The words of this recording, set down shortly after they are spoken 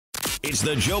It's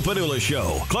the Joe Padula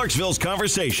Show, Clarksville's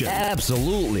conversation.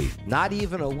 Absolutely. Not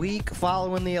even a week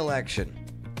following the election.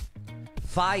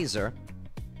 Pfizer,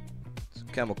 it's a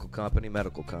chemical company,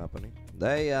 medical company,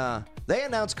 they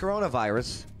announced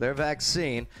coronavirus, their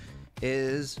vaccine,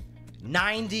 is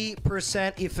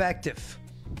 90% effective.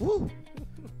 Woo.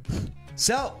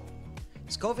 So,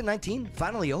 is COVID-19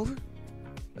 finally over?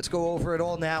 Let's go over it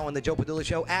all now on the Joe Padula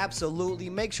Show. Absolutely.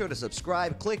 Make sure to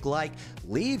subscribe, click like,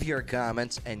 leave your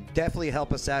comments, and definitely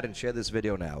help us out and share this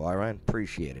video now, all right?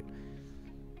 Appreciate it.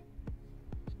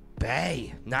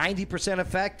 Bay, 90%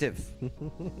 effective.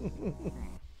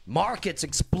 Markets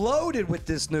exploded with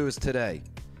this news today.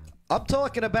 I'm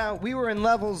talking about we were in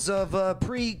levels of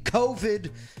pre-COVID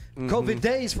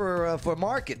days for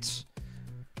markets.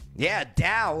 Yeah,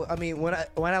 Dow, I mean, when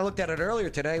I looked at it earlier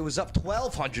today, it was up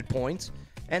 1,200 points.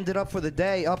 Ended up for the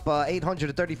day up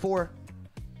 834.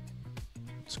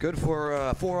 It's good for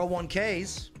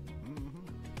 401ks.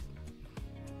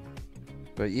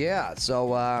 But yeah,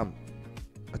 so I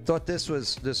thought this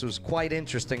was quite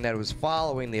interesting that it was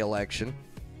following the election.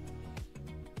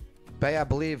 But I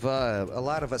believe a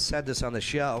lot of us said this on the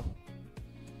show.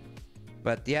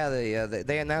 But yeah,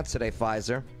 they announced today,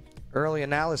 Pfizer, early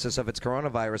analysis of its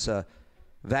coronavirus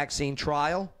vaccine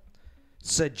trial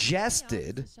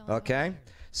suggested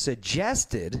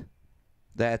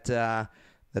that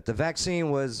the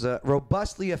vaccine was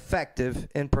robustly effective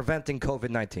in preventing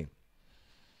COVID-19.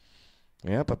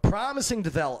 Yep, a promising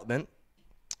development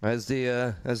as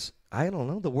I don't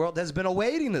know, the world has been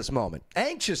awaiting this moment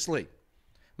anxiously.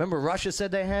 Remember, Russia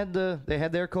said they had their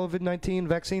COVID-19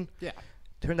 vaccine. Yeah,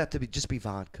 turned out to be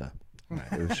vodka. Right,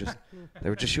 they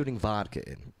were just shooting vodka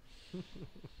in.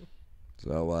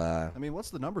 So I mean, what's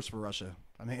the numbers for Russia?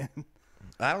 I mean,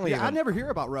 I never hear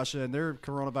about Russia and their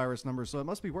coronavirus numbers, so it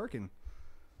must be working.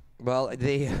 Well,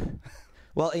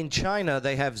 in China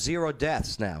they have 0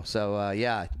 deaths now. So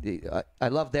yeah, I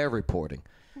love their reporting.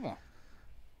 Yeah.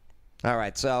 All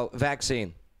right, so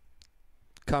vaccine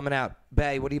coming out.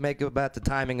 Bay, what do you make about the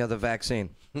timing of the vaccine?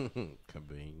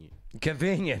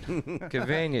 Convenient.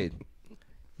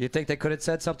 You think they could have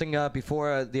said something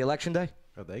before the election day?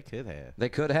 Oh, they could have. They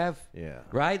could have? Yeah.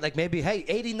 Right? Like maybe, hey,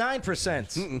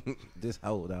 89%. Just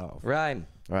hold off. Right.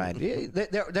 Yeah,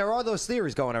 there are those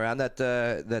theories going around that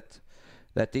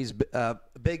these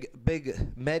big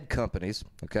med companies,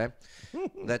 okay,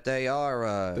 that they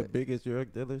are the biggest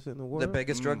drug dealers in the world. The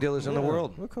biggest drug dealers in the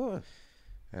world. Of course.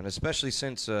 And especially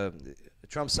since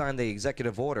Trump signed the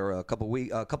executive order a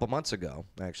couple months ago,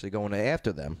 actually going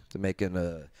after them to make it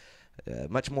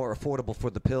much more affordable for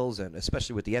the pills, and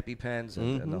especially with the EpiPens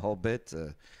and the whole bit.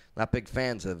 Not big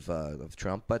fans of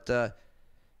Trump, but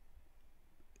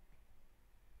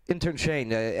Intern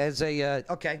Shane, as a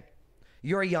okay,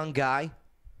 you're a young guy,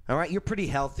 all right? You're pretty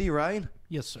healthy, right?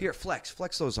 Yes, sir. Here, flex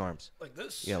those arms. Like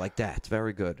this? Yeah, like that.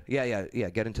 Very good. Yeah.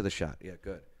 Get into the shot. Yeah,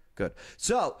 good.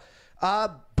 So,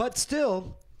 but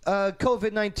still,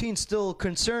 COVID-19 still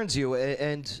concerns you,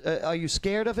 and are you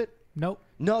scared of it? Nope.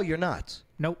 No, you're not.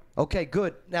 Nope. Okay,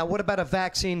 good. Now, what about a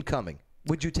vaccine coming?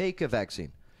 Would you take a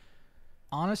vaccine?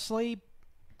 Honestly,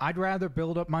 I'd rather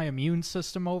build up my immune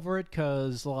system over it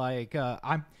because, for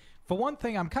one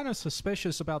thing, I'm kind of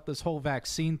suspicious about this whole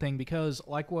vaccine thing because,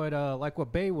 like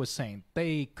what Bay was saying,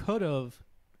 they could have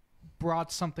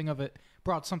brought something of it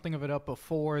up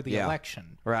before the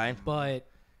election, right? But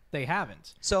they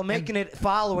haven't. So making it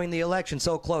following the election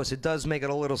so close, it does make it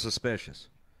a little suspicious.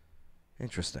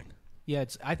 Interesting. Yeah,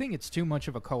 I think it's too much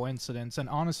of a coincidence. And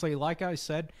honestly, like I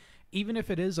said, even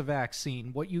if it is a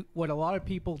vaccine, what a lot of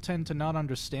people tend to not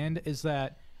understand is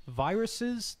that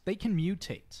viruses, they can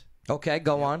mutate. Okay,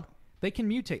 go on. They can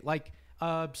mutate. Like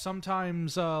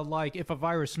sometimes, like if a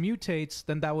virus mutates,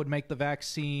 then that would make the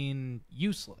vaccine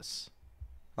useless.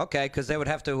 Okay, because they would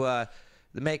have to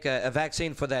make a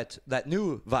vaccine for that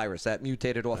new virus that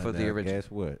mutated off of the original. Guess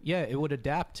what? Yeah, it would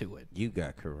adapt to it. You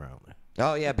got corona.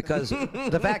 Oh, yeah, because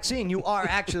the vaccine, you are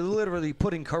actually literally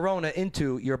putting corona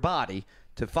into your body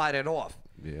to fight it off.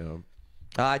 Yeah.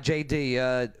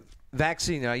 JD,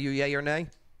 vaccine, are you yay or nay?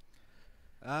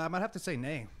 I might have to say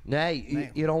nay.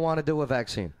 Nay. You don't want to do a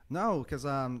vaccine? No, because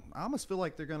I almost feel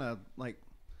like they're going to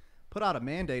put out a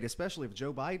mandate, especially if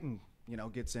Joe Biden,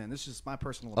 gets in. This is just my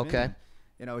personal opinion.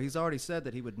 Okay. He's already said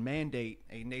that he would mandate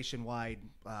a nationwide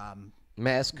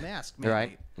mask mandate.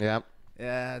 Right, yeah.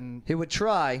 And he would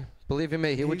try. Believe you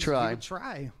me, he would try. He would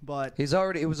try, but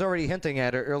it was already hinting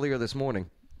at it earlier this morning.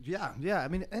 Yeah. I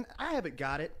mean, and I haven't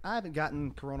got it. I haven't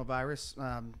gotten coronavirus.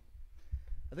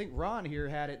 I think Ron here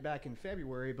had it back in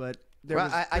February, but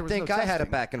I think I had it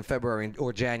back in February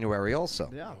or January also.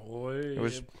 Yeah. It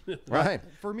was right.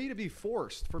 For me to be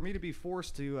forced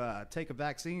to take a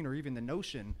vaccine or even the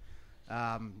notion,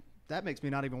 that makes me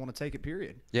not even want to take it.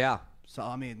 Period. Yeah. So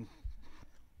I mean,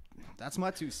 that's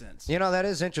my 2 cents. You know, that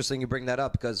is interesting you bring that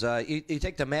up because you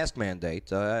take the mask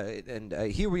mandate, and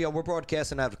here we are. We're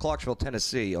broadcasting out of Clarksville,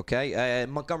 Tennessee, okay?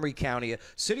 Montgomery County,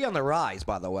 city on the rise,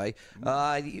 by the way.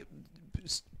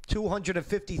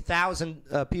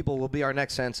 250,000 people will be our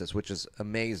next census, which is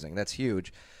amazing. That's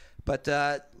huge. But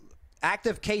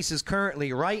active cases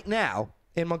currently, right now,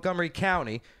 in Montgomery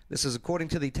County, this is according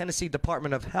to the Tennessee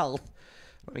Department of Health.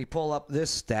 Let me pull up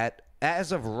this stat.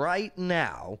 As of right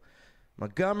now,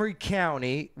 Montgomery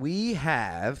County, we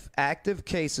have active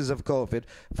cases of COVID,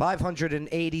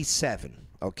 587,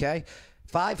 okay?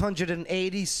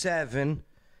 587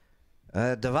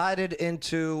 divided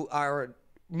into our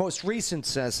most recent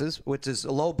census, which is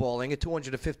lowballing at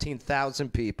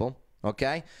 215,000 people,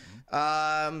 okay?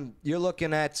 You're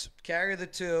looking at carry the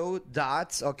two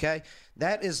dots, okay?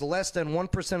 That is less than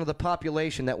 1% of the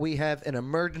population that we have an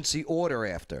emergency order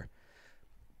after.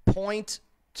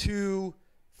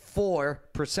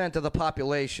 0.24% of the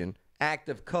population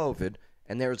active COVID,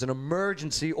 and there's an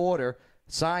emergency order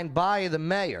signed by the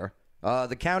mayor,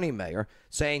 the county mayor,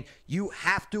 saying you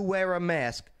have to wear a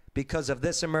mask because of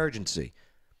this emergency.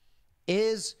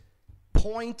 Is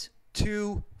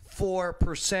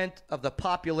 0.24% of the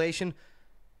population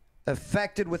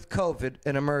affected with COVID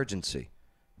an emergency?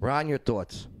 Ron, your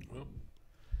thoughts? Well,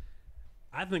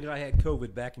 I think I had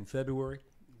COVID back in February.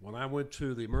 When I went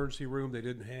to the emergency room, they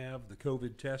didn't have the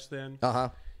COVID test then. Uh-huh.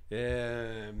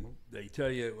 And they tell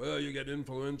you, well, you got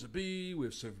influenza B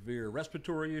with severe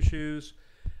respiratory issues.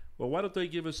 Well, why don't they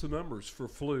give us the numbers for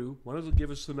flu? Why don't they give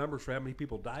us the numbers for how many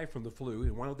people die from the flu?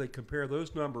 And why don't they compare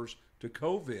those numbers to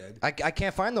COVID? I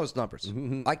can't find those numbers.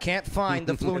 I can't find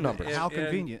the flu numbers. How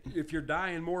convenient. And if you're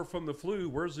dying more from the flu,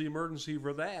 where's the emergency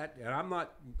for that? And I'm not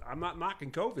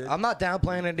knocking COVID. I'm not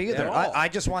downplaying it either. at all, I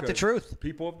just want the because truth.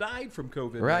 People have died from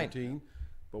COVID-19. Right.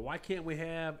 But why can't we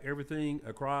have everything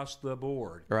across the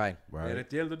board? Right. And at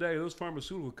the end of the day, those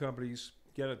pharmaceutical companies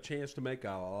get a chance to make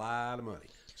a lot of money.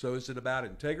 So is it about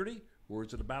integrity or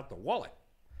is it about the wallet?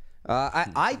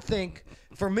 I think,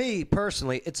 for me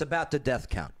personally, it's about the death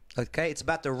count. Okay? It's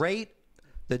about the rate,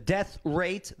 the death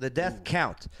rate, the death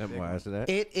count. And why is that?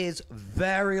 It is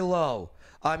very low.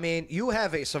 I mean, you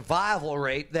have a survival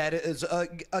rate that is,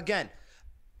 again,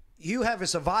 you have a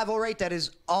survival rate that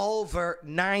is over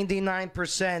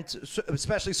 99%,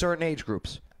 especially certain age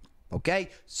groups. Okay?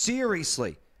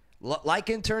 Seriously. Like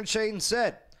Intern Shaden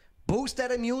said, boost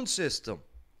that immune system.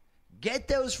 Get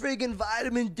those friggin'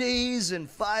 vitamin D's and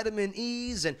vitamin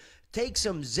E's and take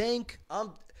some zinc.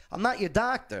 I'm not your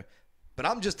doctor, but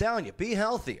I'm just telling you, be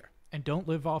healthier. And don't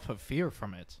live off of fear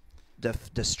from it.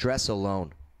 The stress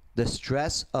alone. The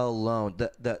stress alone.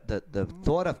 The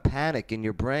thought of panic in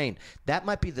your brain. That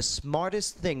might be the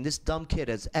smartest thing this dumb kid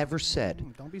has ever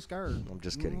said. Don't be scared. I'm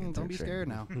just kidding. Don't be scared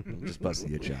now. I'm just busting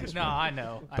your chops. No, I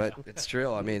know. But it's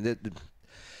true. I mean,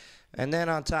 and then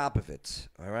on top of it,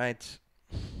 all right?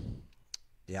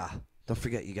 Yeah, don't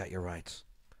forget you got your rights.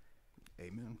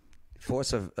 Amen.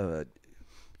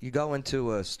 You go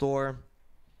into a store,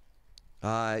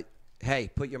 hey,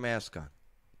 put your mask on.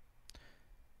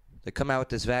 They come out with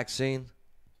this vaccine.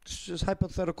 It's just a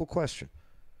hypothetical question.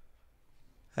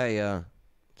 Hey,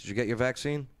 did you get your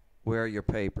vaccine? Where are your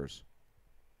papers?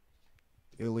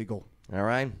 Illegal. All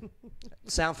right.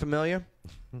 Sound familiar?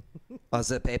 Are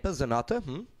the papers in order?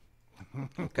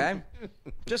 Okay.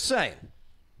 Just saying.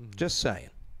 Just saying.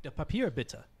 The papier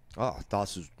bitter. Oh,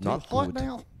 das ist not What good.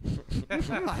 now?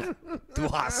 Du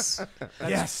hast.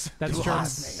 Yes. That's Du German.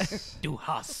 hast. Du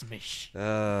hast mich.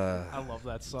 I love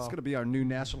that It's song. going to be our new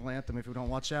national anthem if we don't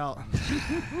watch out.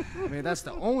 I mean, that's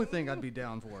the only thing I'd be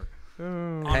down for.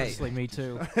 Honestly, me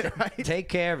too. Take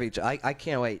care of each. I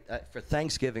can't wait. For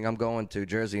Thanksgiving, I'm going to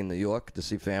Jersey and New York to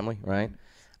see family, right?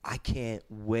 I can't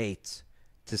wait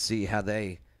to see how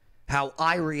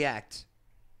I react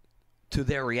to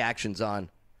their reactions on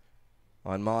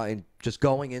mine, just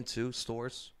going into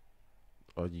stores.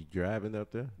 Are you driving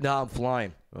up there? No, I'm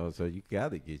flying. Oh, so you got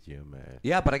to get you a mask.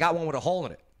 Yeah, but I got one with a hole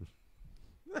in it.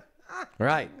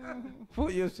 Right.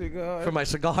 For your cigar. For my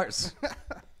cigars.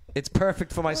 It's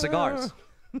perfect for my cigars.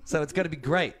 So it's going to be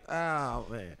great. Oh,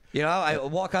 man. You know, I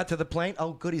walk out to the plane.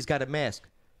 Oh, good, he's got a mask.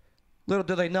 Little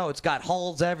do they know, it's got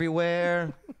holes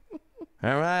everywhere.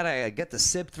 All right, I get to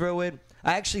sip through it.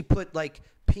 I actually put, like,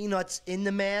 peanuts in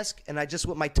the mask, and I just,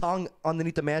 with my tongue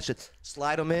underneath the mask, just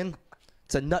slide them in.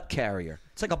 It's a nut carrier.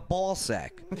 It's like a ball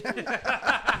sack.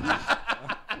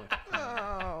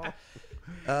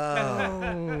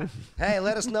 Hey,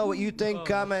 let us know what you think.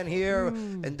 Comment here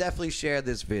and definitely share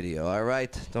this video. All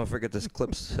right. Don't forget to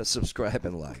subscribe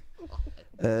and like.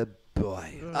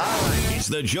 Boy. All right. It's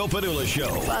the Joe Padula Show.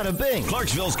 Bada bing.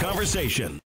 Clarksville's conversation.